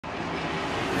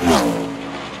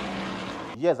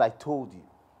Yes, I told you,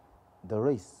 the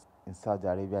race in Saudi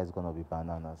Arabia is going to be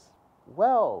bananas.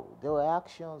 Well, there were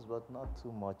actions, but not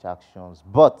too much actions.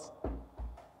 But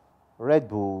Red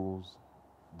Bulls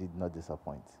did not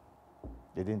disappoint.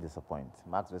 They didn't disappoint.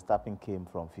 Max Verstappen came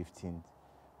from 15th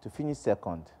to finish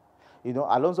second. You know,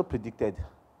 Alonso predicted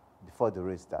before the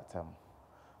race that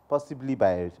possibly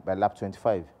by lap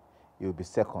 25, he will be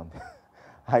second.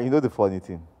 And you know the funny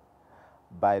thing?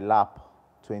 By lap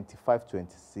 25,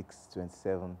 26,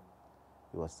 27,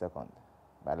 he was second.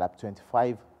 By lap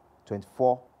 25,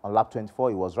 24, on lap 24,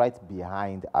 he was right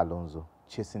behind Alonso,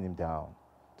 chasing him down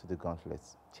to the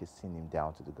gauntlets,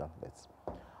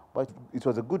 But it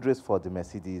was a good race for the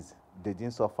Mercedes. They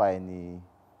didn't suffer any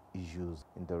issues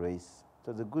in the race. It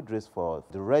was a good race for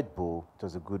the Red Bull. It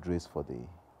was a good race for the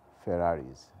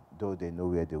Ferraris, though they know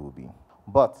where they will be.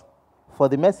 But for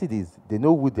the Mercedes, they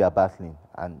know who they are battling,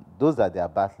 and those that they are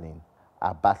battling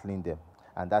them,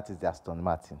 and that is the Aston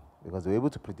Martin, because they were able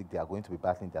to predict they are going to be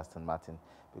battling the Aston Martin.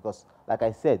 Because, like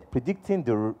I said, predicting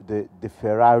the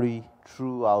Ferrari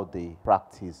throughout the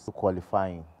practice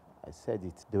qualifying, I said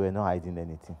it, they were not hiding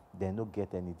anything. They don't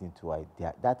get anything to hide.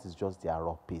 That is just their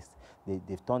raw pace.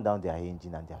 They've turned down their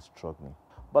engine and they are struggling.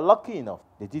 But lucky enough,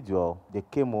 they did well. They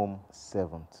came home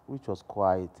 7th, which was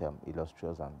quite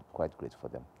illustrious and quite great for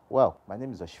them. Well, my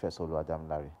name is Oshifesolu Adam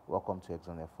Larry. Welcome to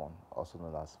Exxon F1, also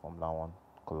known as Formula One,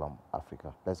 Colombia,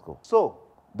 Africa. Let's go. So,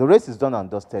 the race is done and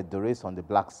dusted. The race on the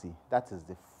Black Sea. That is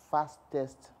the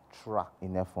fastest track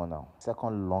in F1 now.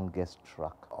 Second longest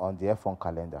track on the F1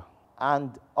 calendar.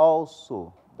 And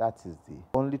also, that is the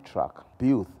only track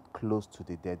built close to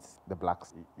the Black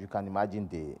Sea. You can imagine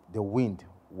the wind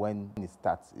when it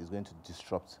starts is going to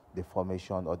disrupt the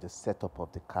formation or the setup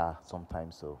of the car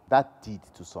sometimes. So that did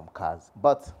to some cars.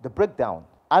 But the breakdown,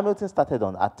 Hamilton started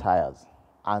on hard tires.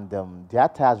 And the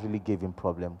hard tires really gave him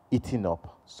problem eating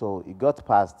up. So he got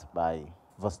passed by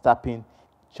Verstappen,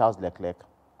 Charles Leclerc,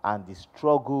 and he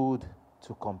struggled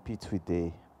to compete with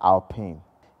the Alpine,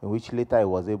 in which later he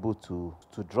was able to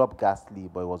drop Gasly,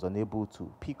 but he was unable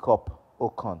to pick up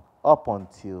Ocon up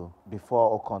until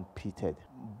before Ocon pitted.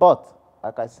 But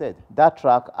like I said, that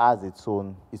track has its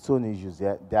own issues.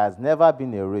 There has never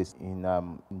been a race in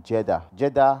Jeddah.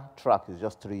 Jeddah track is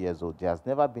just 3 years old. There has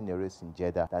never been a race in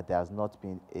Jeddah that there has not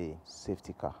been a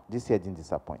safety car. This year didn't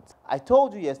disappoint. I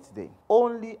told you yesterday,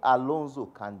 only Alonso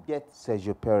can get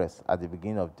Sergio Perez at the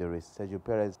beginning of the race. Sergio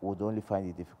Perez would only find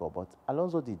it difficult, but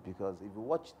Alonso did, because if you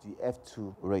watch the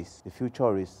F2 race, the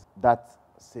future race, that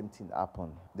same thing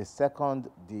happened.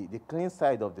 The clean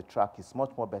side of the track is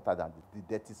much more better than the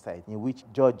dirty side, in which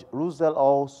George Russell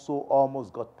also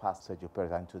almost got past Sergio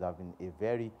Perez, and it would have been a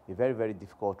very, very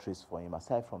difficult race for him.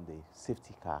 Aside from the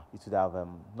safety car, it would have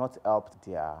not helped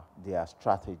their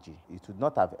strategy. It would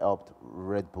not have helped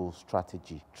Red Bull's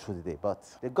strategy through the day. But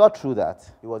they got through that.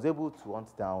 He was able to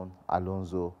hunt down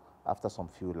Alonso after some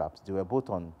few laps. They were both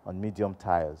on medium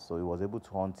tires, so he was able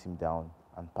to hunt him down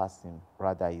and pass him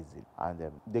rather easily.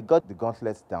 And they got the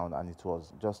gauntlets down, and it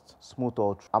was just smooth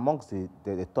all through. Amongst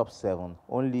the top 7,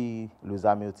 only Lewis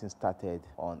Hamilton started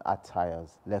on hard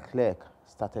tires. Leclerc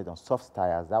started on soft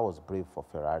tires. That was brave for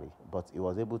Ferrari, but he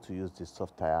was able to use the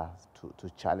soft tires to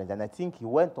challenge. And I think he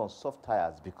went on soft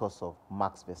tires because of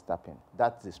Max Verstappen.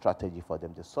 That's the strategy for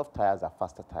them. The soft tires are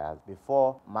faster tires.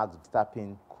 Before Max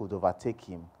Verstappen could overtake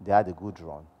him, they had a good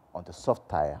run on the soft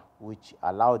tire, which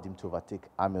allowed him to overtake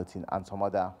Hamilton and some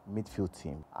other midfield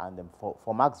team. And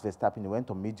for Max Verstappen, he went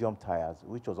on medium tires,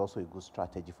 which was also a good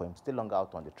strategy for him, still longer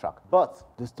out on the track. But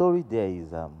the story there is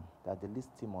that they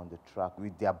list him on the track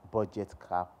with their budget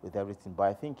cap, with everything. But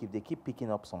I think if they keep picking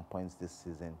up some points this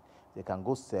season, they can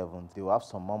go 7th. They will have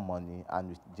some more money, and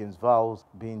with James Vowles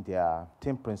being their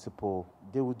team principal,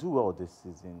 they will do well this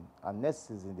season. And next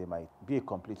season, they might be a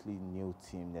completely new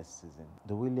team next season.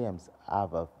 The Williams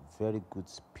have a very good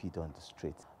speed on the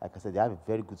straight. Like I said, they have a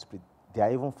very good speed. They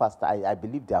are even faster. I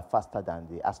believe they are faster than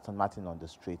the Aston Martin on the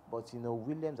straight. But, you know,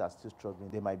 Williams are still struggling.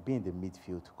 They might be in the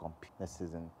midfield to compete next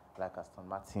season, like Aston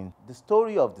Martin. The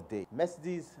story of the day,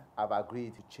 Mercedes have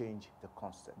agreed to change the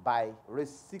concept. By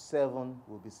race 6-7,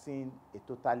 we'll be seeing a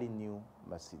totally new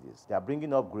Mercedes. They are bringing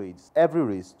upgrades every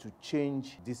race to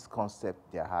change this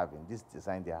concept they're having, this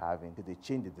design they're having. They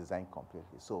change the design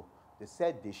completely. So they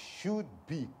said they should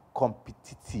be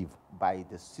competitive by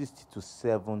the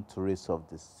 67th race of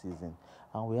the season.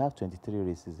 And we have 23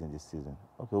 races in this season.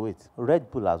 Okay, wait.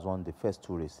 Red Bull has won the first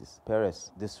 2 races.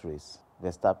 Perez, this race.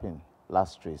 Verstappen,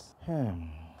 last race.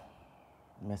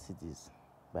 Mercedes,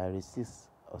 by race 6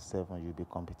 or 7, you'll be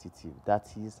competitive. That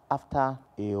is after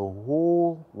a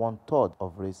whole 1/3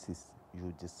 of races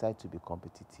you decide to be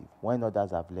competitive when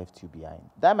others have left you behind.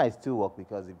 That might still work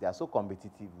because if they are so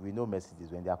competitive, we know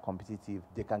Mercedes, when they are competitive,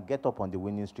 they can get up on the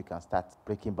winning streak and start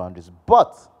breaking boundaries.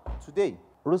 But today,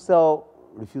 Russell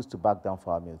refused to back down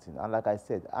for Hamilton. And like I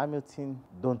said, Hamilton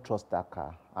don't trust that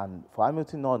car. And for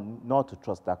Hamilton not to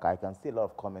trust that car, I can see a lot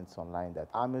of comments online that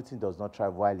Hamilton does not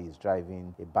drive while he's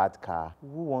driving a bad car.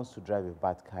 Who wants to drive a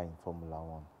bad car in Formula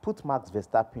One? Put Max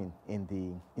Verstappen in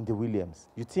the Williams.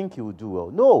 You think he will do well?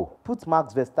 No. Put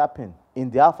Max Verstappen in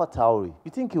the Alpha Tauri.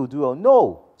 You think he will do well?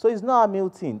 No. So it's not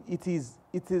Hamilton. It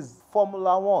is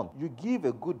Formula One. You give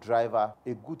a good driver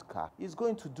a good car, he's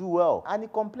going to do well. And he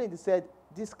complained, he said,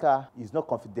 this car is not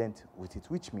confident with it,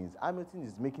 which means Hamilton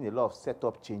is making a lot of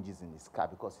setup changes in his car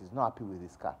because he's not happy with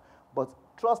his car. But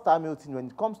trust Hamilton, when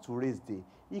it comes to race day,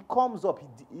 he comes up,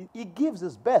 he gives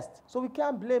his best. So we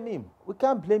can't blame him. We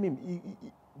can't blame him.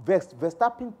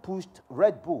 Verstappen pushed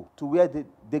Red Bull to where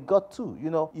they got to. You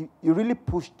know, he really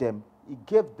pushed them. He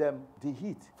gave them the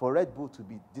heat for Red Bull to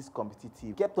be this competitive.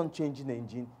 He kept on changing the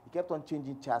engine. He kept on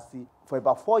changing chassis. For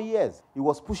about 4 years, he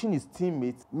was pushing his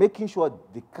teammates, making sure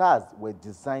the cars were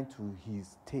designed to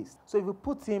his taste. So if you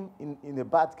put him in a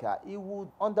bad car, he would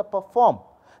underperform.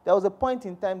 There was a point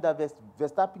in time that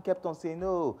Verstappen kept on saying,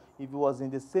 no, if he was in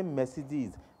the same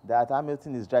Mercedes that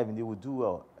Hamilton is driving, he would do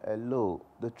well. Hello,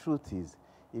 the truth is,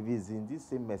 if he's in this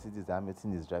same Mercedes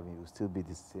Hamilton is driving, he will still be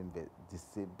the same.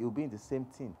 He will be in the same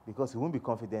team because he won't be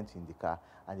confident in the car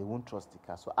and he won't trust the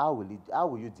car. So how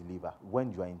will you deliver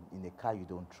when you are in a car you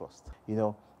don't trust? You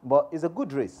know, but it's a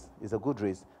good race. It's a good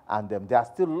race, and there are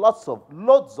still loads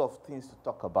of things to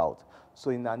talk about.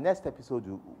 So in our next episode,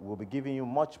 we'll be giving you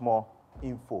much more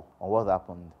info on what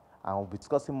happened, and we'll be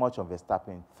discussing much on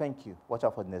Verstappen. Thank you. Watch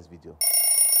out for the next video.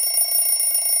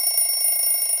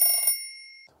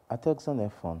 At Exxon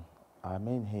F1, our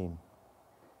main aim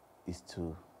is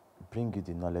to bring you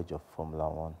the knowledge of Formula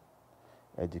One,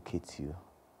 educate you,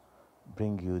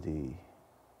 bring you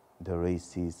the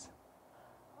races,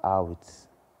 how it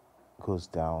goes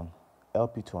down,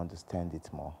 help you to understand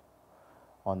it more.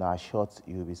 On our shorts,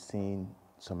 you'll be seeing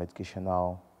some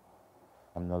educational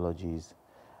terminologies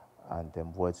and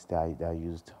words that are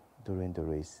used during the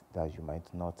race that you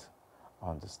might not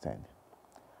understand.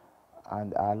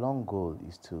 And our long goal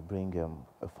is to bring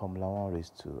a Formula One race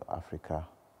to Africa,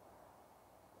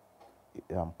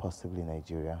 possibly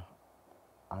Nigeria,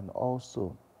 and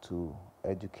also to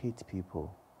educate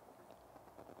people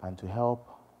and to help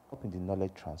in the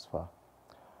knowledge transfer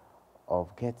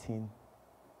of getting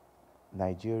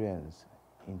Nigerians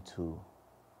into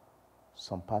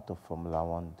some part of Formula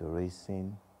One, the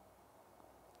racing,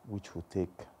 which will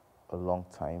take a long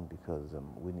time because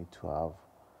we need to have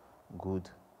good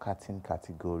karting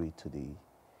category to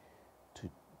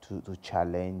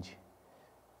challenge,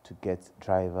 to get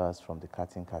drivers from the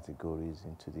karting categories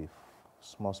into the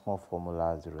small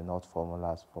formulas, the Renault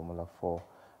formulas, Formula 4,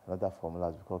 and other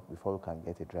formulas before we can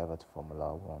get a driver to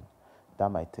Formula 1. That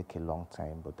might take a long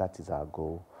time, but that is our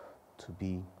goal, to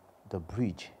be the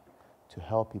bridge to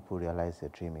help people realize their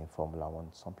dream in Formula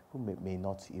 1. Some people may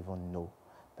not even know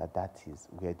that is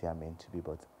where they are meant to be,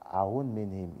 but our own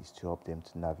main aim is to help them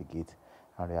to navigate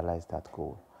and realize that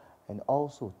goal, and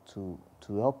also to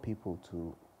help people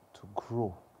to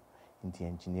grow in the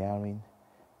engineering,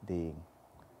 the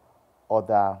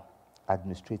other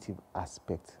administrative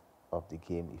aspect of the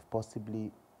game. If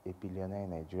possibly a billionaire in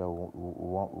Nigeria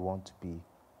want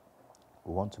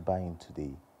to buy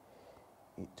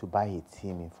to buy a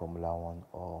team in Formula One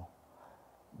or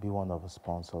be one of the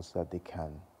sponsors, so that they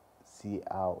can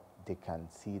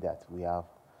see that we have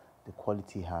the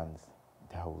quality hands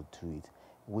that will do it,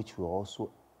 which will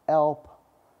also help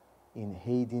in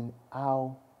aiding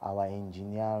how our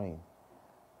engineering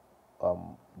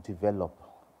develop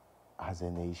as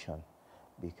a nation.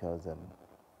 Because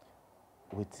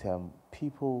with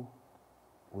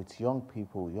young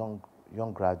people,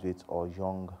 young graduates or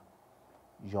young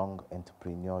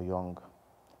entrepreneur, young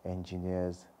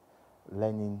engineers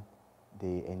learning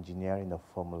the engineering of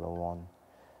Formula One,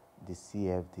 the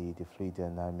CFD, the fluid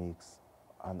dynamics,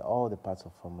 and all the parts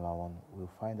of Formula One, we'll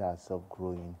find ourselves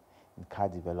growing in car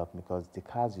development, because the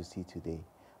cars you see today,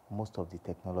 most of the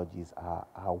technologies are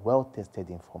well tested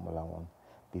in Formula One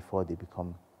before they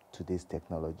become today's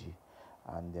technology.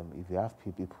 And if you have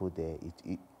people there,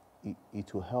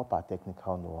 it will help our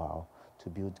technical know-how to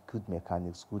build good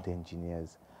mechanics, good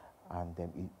engineers, and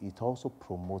it also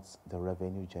promotes the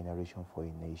revenue generation for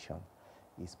a nation.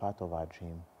 It's part of our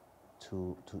dream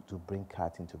to bring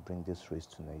karting, to bring this race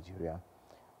to Nigeria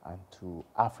and to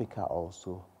Africa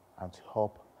also, and to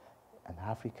help a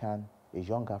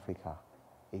young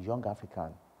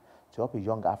African to help a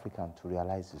young African to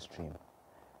realize his dream,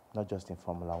 not just in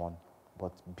Formula One,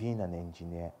 but being an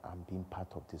engineer and being part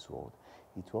of this world.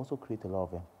 It will also create a lot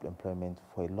of employment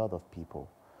for a lot of people,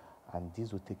 and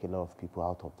this will take a lot of people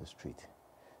out of the street.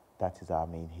 That is our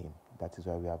main aim. That is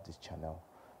why we have this channel.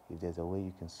 If there's a way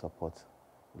you can support,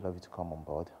 we'd love you to come on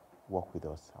board, work with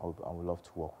us. I would love to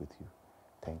work with you.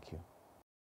 Thank you.